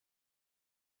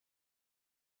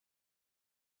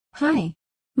Hi,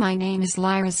 my name is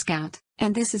Lyra Scout,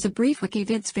 and this is a brief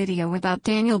Wikivids video about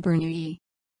Daniel Bernoulli.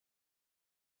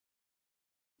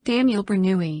 Daniel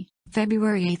Bernoulli,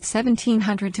 February 8,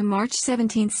 1700 to March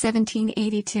 17,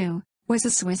 1782, was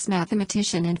a Swiss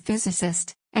mathematician and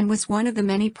physicist, and was one of the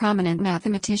many prominent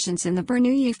mathematicians in the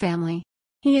Bernoulli family.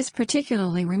 He is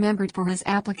particularly remembered for his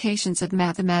applications of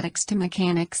mathematics to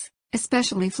mechanics,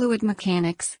 especially fluid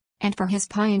mechanics, and for his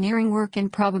pioneering work in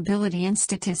probability and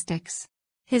statistics.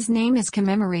 His name is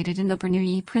commemorated in the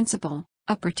Bernoulli principle,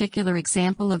 a particular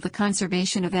example of the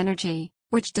conservation of energy,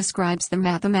 which describes the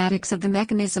mathematics of the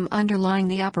mechanism underlying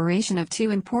the operation of two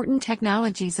important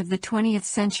technologies of the 20th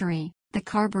century, the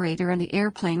carburetor and the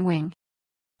airplane wing.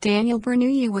 Daniel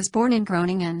Bernoulli was born in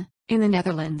Groningen, in the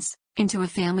Netherlands, into a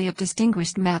family of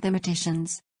distinguished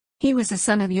mathematicians. He was a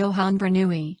son of Johann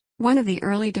Bernoulli, one of the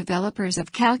early developers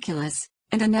of calculus,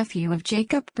 and a nephew of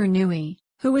Jacob Bernoulli,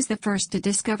 who was the first to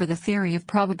discover the theory of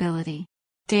probability.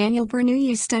 Daniel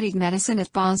Bernoulli studied medicine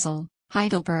at Basel,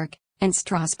 Heidelberg, and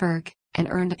Strasbourg, and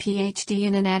earned a PhD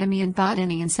in anatomy and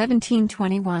botany in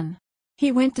 1721.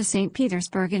 He went to St.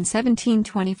 Petersburg in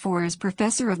 1724 as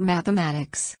professor of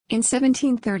mathematics. In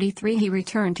 1733 he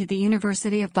returned to the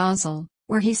University of Basel,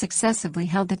 where he successively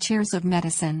held the chairs of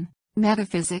medicine,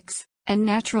 metaphysics, and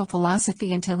natural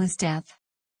philosophy until his death.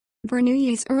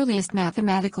 Bernoulli's earliest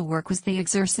mathematical work was the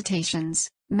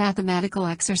Exercitations, mathematical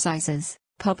exercises,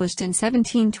 published in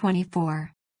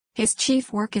 1724. His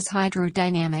chief work is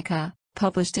Hydrodynamica,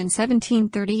 published in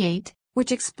 1738,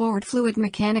 which explored fluid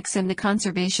mechanics and the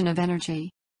conservation of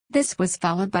energy. This was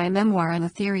followed by a memoir on the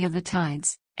theory of the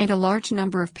tides, and a large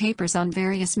number of papers on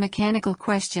various mechanical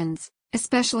questions,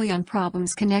 especially on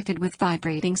problems connected with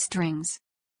vibrating strings.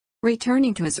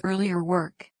 Returning to his earlier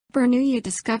work, Bernoulli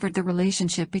discovered the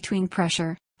relationship between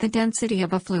pressure, the density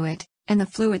of a fluid, and the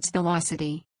fluid's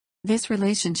velocity. This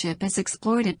relationship is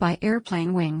exploited by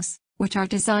airplane wings, which are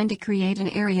designed to create an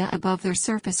area above their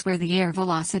surface where the air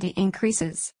velocity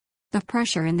increases. The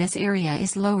pressure in this area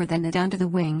is lower than that under the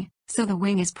wing, so the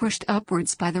wing is pushed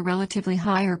upwards by the relatively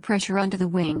higher pressure under the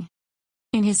wing.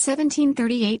 In his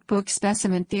 1738 book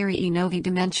Specimen Theorii Novi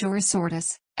Dimensioris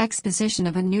Sortis, Exposition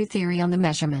of a New Theory on the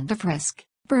Measurement of Risk,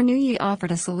 Bernoulli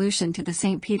offered a solution to the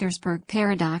St. Petersburg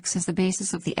paradox as the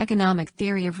basis of the economic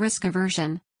theory of risk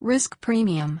aversion, risk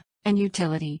premium, and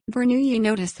utility. Bernoulli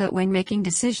noticed that when making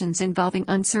decisions involving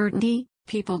uncertainty,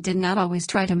 people did not always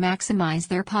try to maximize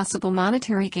their possible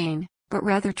monetary gain, but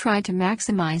rather tried to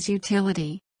maximize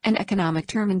utility, an economic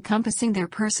term encompassing their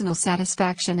personal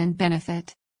satisfaction and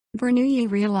benefit.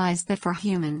 Bernoulli realized that for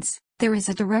humans, there is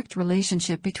a direct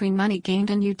relationship between money gained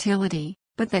and utility,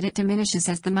 but that it diminishes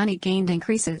as the money gained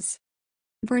increases.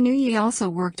 Bernoulli also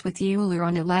worked with Euler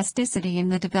on elasticity in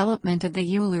the development of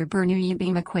the Euler-Bernoulli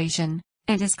beam equation,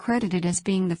 and is credited as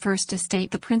being the first to state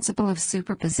the principle of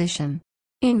superposition.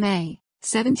 In May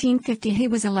 1750 he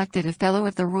was elected a Fellow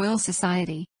of the Royal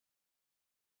Society.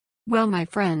 Well, my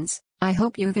friends, I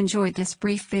hope you've enjoyed this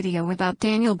brief video about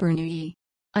Daniel Bernoulli.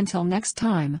 Until next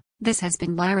time, this has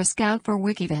been Lyra Scout for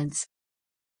Wikivids.